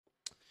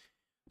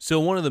So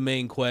one of the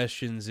main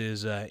questions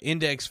is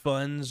index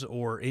funds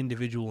or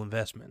individual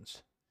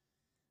investments.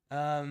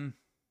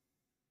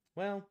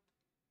 Well,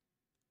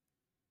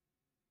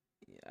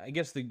 I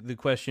guess the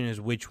question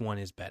is which one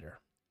is better.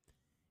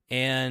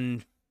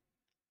 And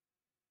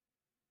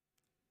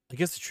I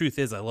guess the truth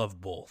is I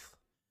love both.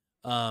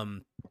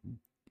 So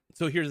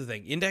here's the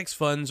thing. Index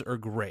funds are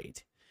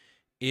great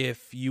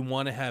if you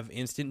want to have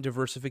instant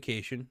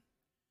diversification,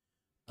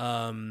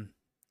 and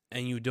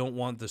you don't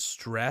want the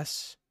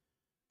stress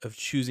of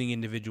choosing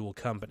individual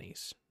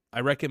companies.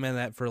 I recommend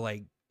that for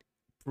like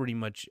pretty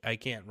much, I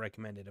can't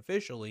recommend it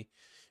officially,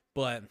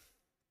 but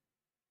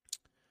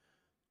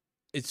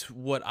it's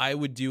what I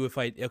would do if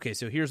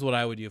so here's what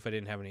I would do if I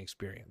didn't have any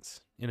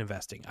experience in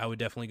investing. I would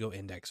definitely go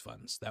index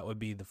funds. That would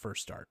be the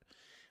first start.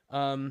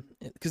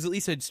 Because at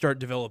least I'd start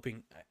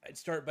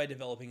by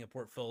developing a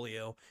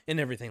portfolio and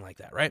everything like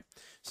that, right?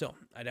 So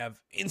I'd have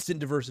instant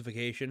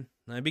diversification,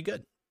 and I'd be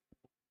good.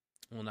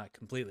 Well, not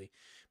completely,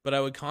 but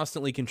I would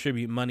constantly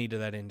contribute money to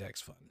that index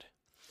fund.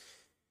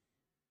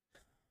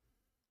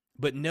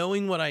 But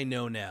knowing what I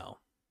know now,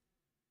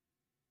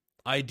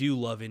 I do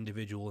love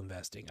individual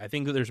investing. I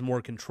think that there's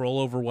more control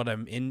over what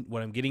I'm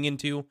getting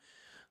into.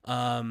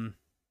 I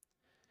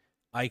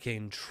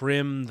can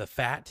trim the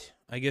fat,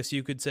 I guess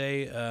you could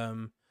say.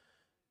 And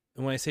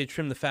when I say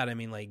trim the fat, I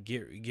mean like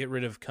get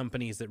rid of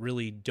companies that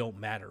really don't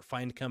matter.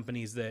 Find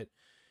companies that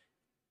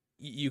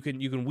you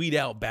can weed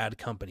out bad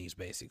companies,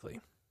 basically.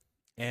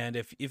 And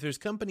if there's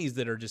companies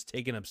that are just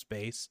taking up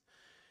space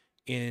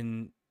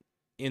in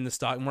the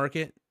stock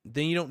market,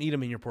 then you don't need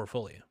them in your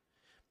portfolio.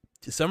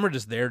 Some are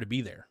just there to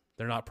be there.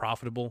 They're not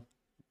profitable.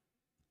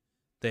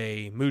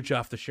 They mooch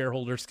off the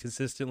shareholders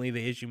consistently.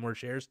 They issue more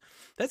shares.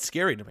 That's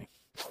scary to me.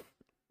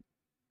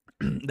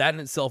 That in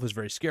itself is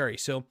very scary.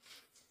 So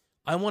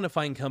I want to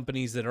find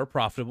companies that are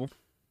profitable,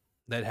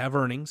 that have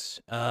earnings,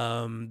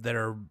 that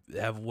are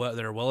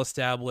well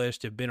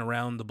established, have been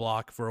around the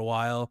block for a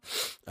while.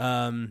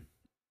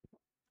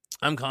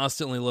 I'm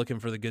constantly looking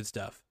for the good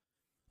stuff.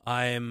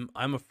 I'm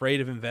afraid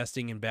of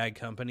investing in bad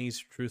companies,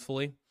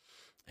 truthfully,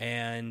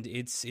 and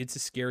it's a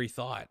scary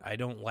thought. I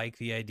don't like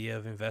the idea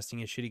of investing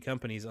in shitty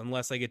companies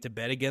unless I get to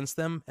bet against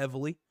them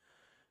heavily,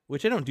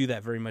 which I don't do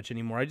that very much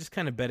anymore. I just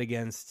kind of bet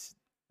against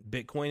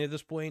Bitcoin at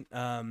this point.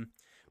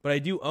 But I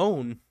do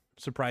own,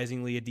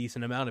 surprisingly, a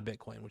decent amount of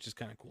Bitcoin, which is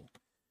kind of cool.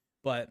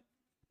 But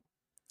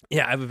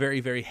yeah, I have a very,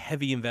 very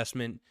heavy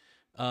investment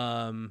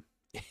betting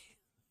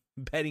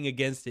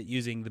against it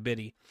using the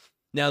Biddy.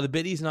 Now, the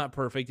Biddy's not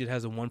perfect. It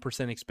has a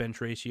 1%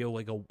 expense ratio,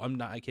 I'm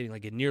not kidding,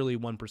 like a nearly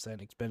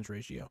 1% expense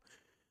ratio.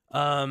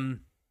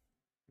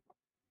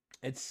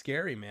 It's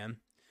scary, man.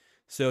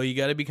 So you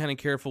got to be kind of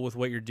careful with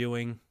what you're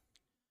doing.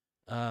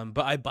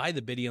 But I buy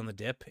the Biddy on the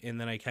dip, and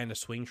then I kind of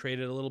swing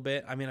trade it a little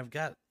bit. I mean, I've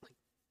got like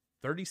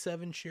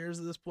 37 shares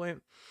at this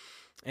point,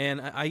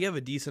 and I have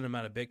a decent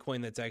amount of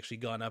Bitcoin that's actually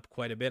gone up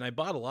quite a bit. And I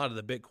bought a lot of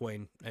the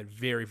Bitcoin at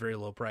very, very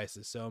low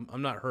prices, so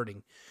I'm not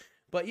hurting.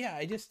 But yeah,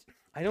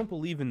 I don't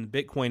believe in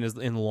Bitcoin as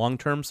in the long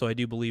term, so I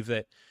do believe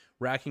that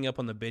racking up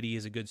on the Biddy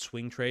is a good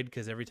swing trade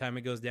because every time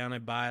it goes down, I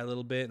buy a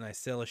little bit and I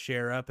sell a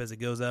share up as it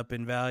goes up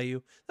in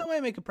value. That way I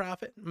make a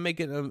profit.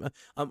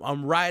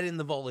 I'm riding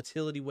the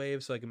volatility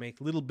wave so I can make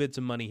little bits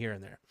of money here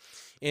and there.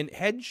 And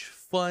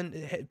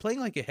playing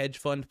like a hedge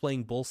fund,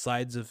 playing both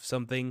sides of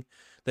something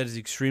that is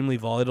extremely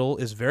volatile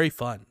is very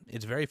fun.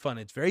 It's very fun.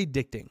 It's very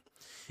addicting.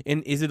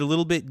 And is it a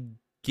little bit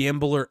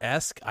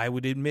gambler-esque? I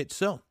would admit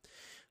so.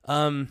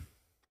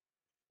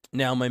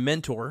 Now, my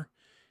mentor,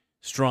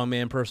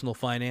 Strongman Personal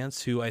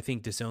Finance, who I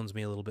think disowns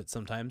me a little bit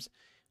sometimes,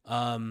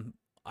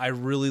 I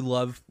really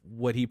love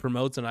what he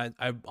promotes, and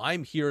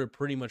I'm here to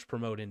pretty much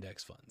promote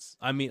index funds.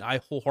 I mean, I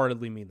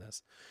wholeheartedly mean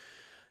this.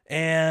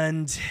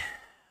 And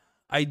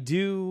I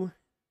do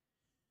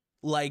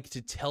like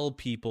to tell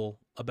people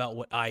about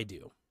what I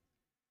do.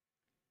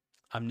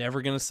 I'm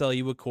never going to sell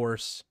you a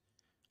course.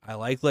 I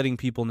like letting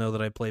people know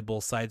that I play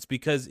both sides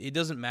because it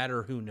doesn't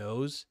matter who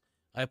knows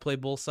I play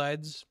both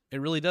sides. It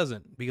really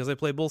doesn't because I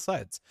play both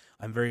sides.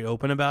 I'm very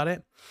open about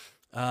it.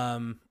 I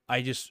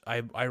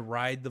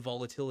ride the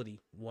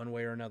volatility one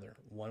way or another.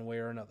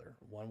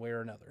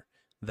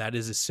 That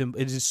is it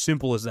is as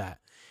simple as that.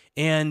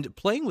 And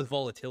playing with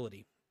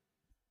volatility.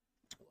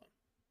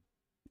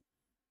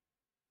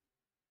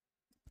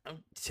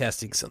 I'm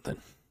testing something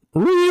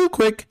real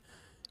quick.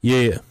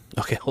 Yeah.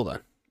 Okay, hold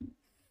on.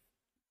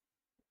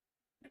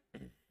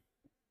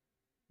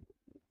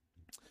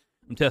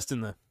 I'm testing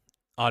the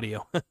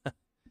audio.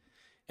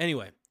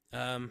 Anyway,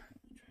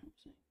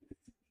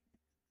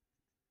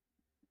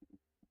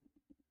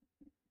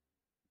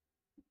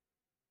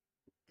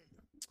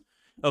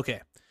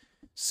 okay.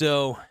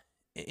 So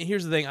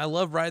here's the thing. I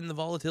love riding the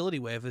volatility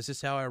wave. It's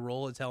just how I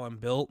roll. It's how I'm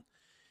built.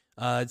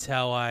 It's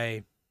how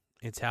I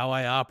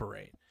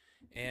operate.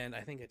 And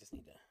I think I just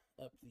need to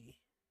up the.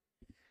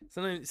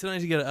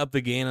 Sometimes you got to up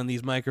the gain on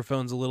these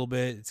microphones a little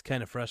bit. It's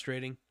kind of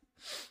frustrating.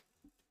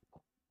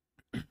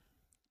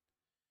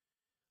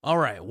 All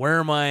right, where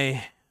am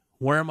I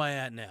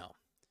at now?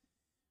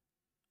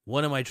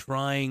 What am I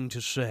trying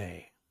to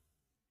say?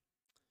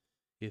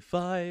 If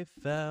I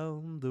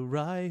found the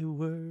right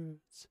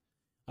words.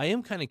 I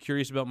am kind of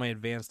curious about my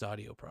advanced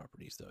audio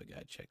properties, though. I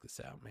gotta check this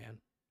out, man.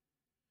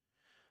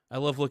 I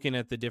love looking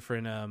at the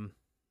different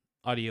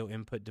audio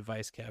input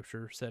device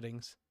capture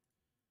settings.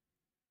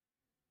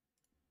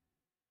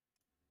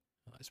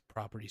 Oh, it's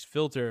properties,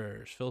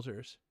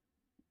 filters.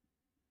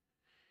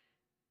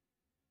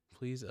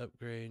 Please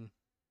upgrade.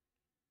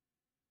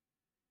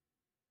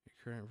 Your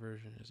current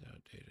version is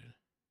outdated.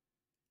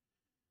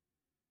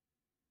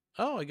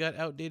 Oh, I got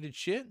outdated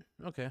shit?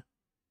 Okay.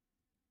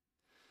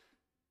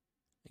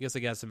 I guess I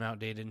got some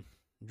outdated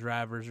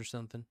drivers or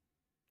something.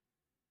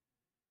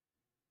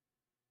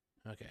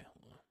 Okay.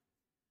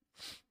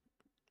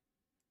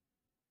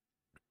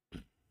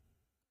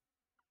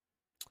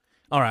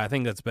 All right, I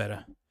think that's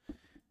better.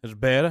 It's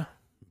better.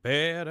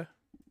 I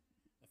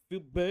feel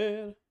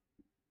better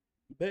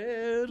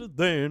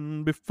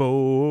than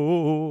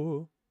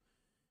before.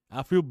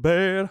 I feel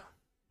better.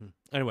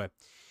 Anyway,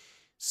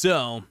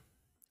 so,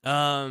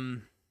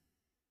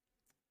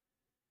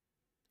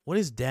 what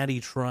is Daddy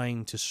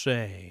trying to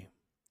say?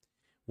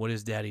 What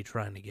is Daddy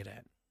trying to get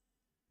at?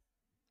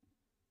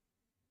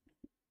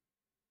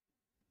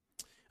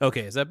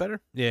 Okay, is that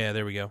better? Yeah,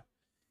 there we go.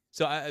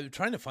 So I'm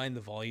trying to find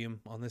the volume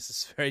on this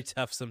is very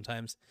tough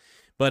sometimes,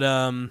 but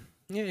yeah,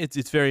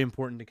 it's very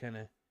important to kind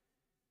of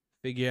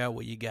figure out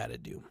what you got to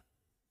do.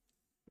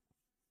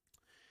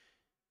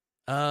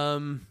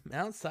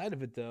 Outside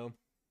of it though,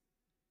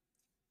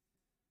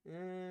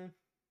 I'm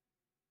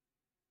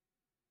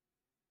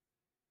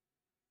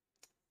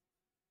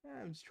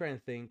just trying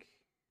to think.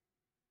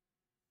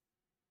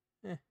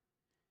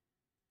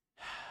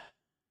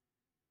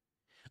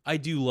 I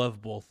do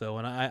love both though,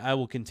 and I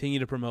will continue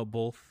to promote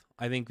both.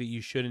 I think that you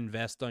should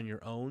invest on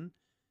your own,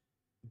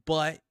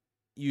 but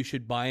you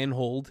should buy and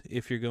hold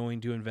if you're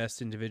going to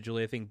invest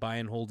individually. I think buy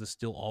and hold is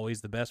still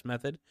always the best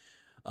method.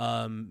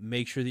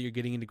 Make sure that you're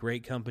getting into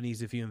great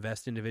companies if you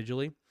invest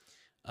individually,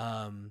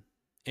 and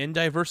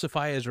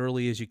diversify as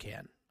early as you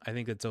can. I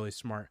think that's always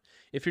smart.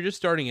 If you're just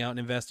starting out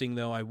investing,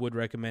 though, I would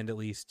recommend at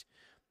least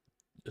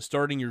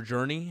starting your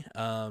journey.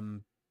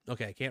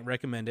 Okay, I can't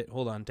recommend it.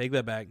 Hold on, take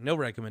that back. No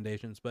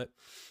recommendations, but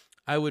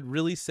I would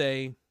really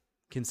say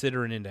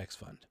consider an index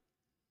fund.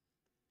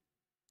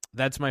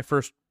 That's my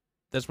first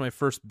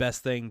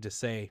best thing to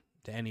say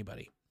to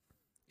anybody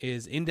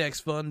is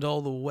index fund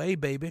all the way,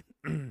 baby.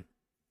 And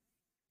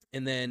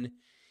then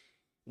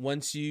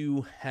once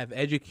you have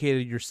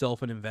educated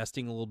yourself in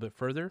investing a little bit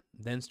further,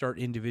 then start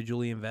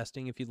individually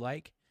investing if you'd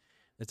like.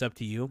 It's up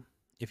to you.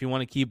 If you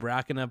want to keep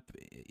racking up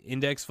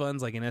index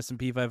funds like an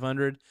S&P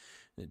 500,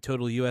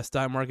 total U.S.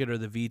 stock market, or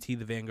the VT,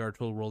 the Vanguard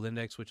Total World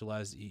Index, which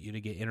allows you to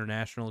get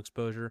international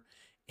exposure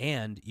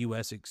and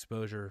U.S.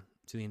 exposure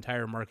to the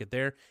entire market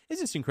there, is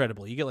just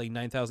incredible. You get like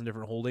 9,000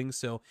 different holdings.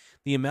 So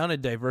the amount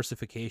of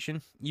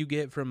diversification you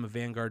get from a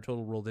Vanguard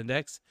Total World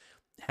Index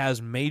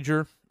has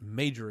major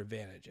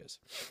advantages.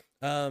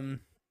 But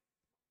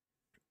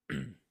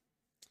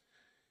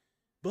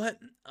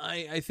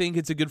I think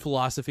it's a good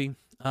philosophy.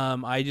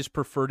 I just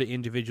prefer to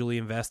individually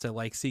invest. I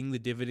like seeing the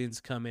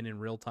dividends come in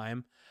real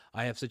time.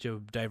 I have such a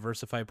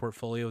diversified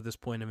portfolio at this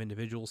point of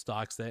individual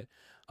stocks that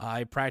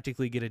I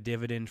practically get a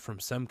dividend from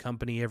some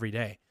company every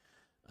day.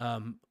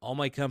 All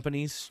my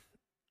companies,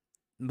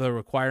 the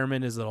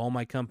requirement is that all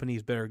my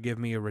companies better give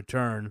me a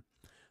return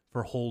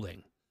for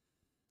holding.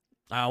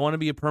 I want to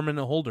be a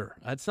permanent holder.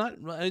 It's not.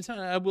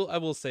 I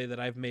will say that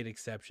I've made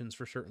exceptions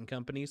for certain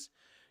companies.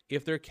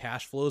 If their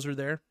cash flows are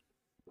there,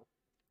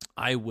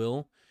 I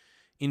will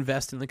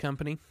invest in the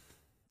company,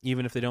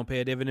 even if they don't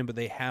pay a dividend, but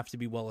they have to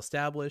be well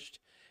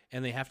established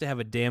and they have to have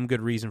a damn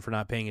good reason for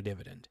not paying a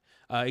dividend.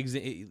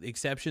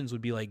 Exceptions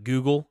would be like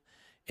Google,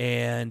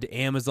 and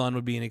Amazon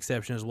would be an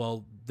exception as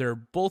well. They're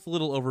both a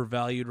little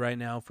overvalued right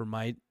now to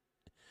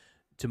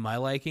my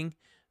liking,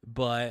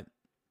 but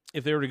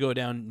if they were to go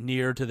down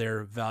near to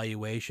their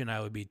valuation, I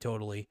would be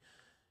totally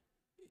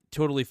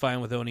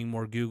fine with owning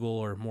more Google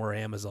or more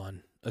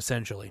Amazon,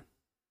 essentially.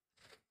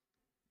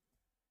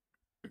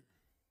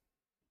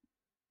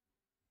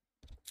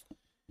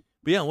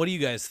 But yeah, what do you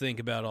guys think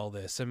about all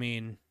this? I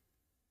mean,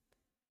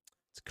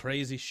 it's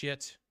crazy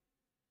shit.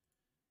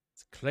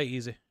 It's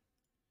crazy.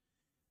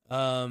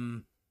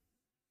 Hold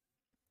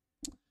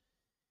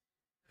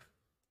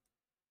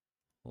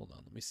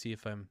on, let me see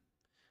if I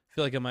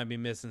feel like I might be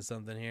missing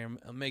something here.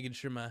 I'm making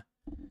sure my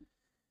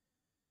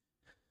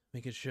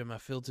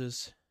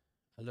filters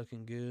are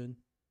looking good.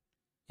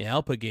 Yeah,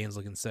 output gain's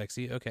looking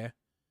sexy. Okay.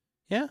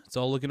 Yeah, it's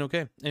all looking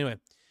okay. Anyway,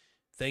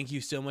 thank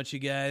you so much, you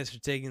guys, for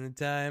taking the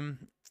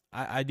time.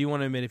 I do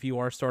want to admit, if you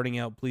are starting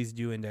out, please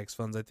do index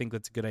funds. I think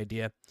that's a good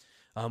idea.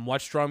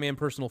 Watch Strongman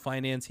Personal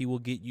Finance. He will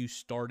get you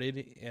started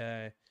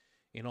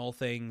in all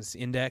things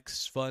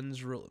index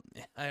funds.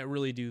 I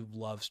really do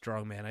love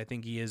Strongman. I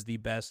think he is the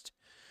best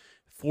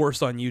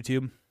force on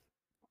YouTube,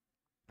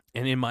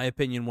 and in my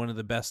opinion, one of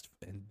the best,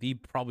 and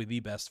probably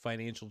the best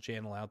financial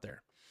channel out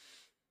there.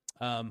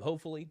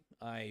 Hopefully,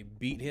 I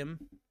beat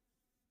him.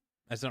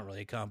 That's not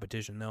really a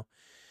competition, though.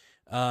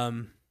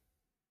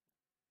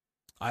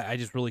 I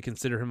just really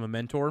consider him a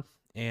mentor,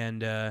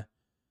 And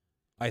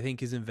I think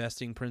his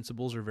investing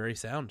principles are very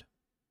sound.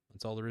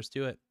 That's all there is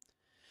to it.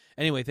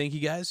 Anyway, thank you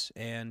guys,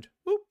 and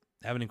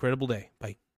have an incredible day. Bye.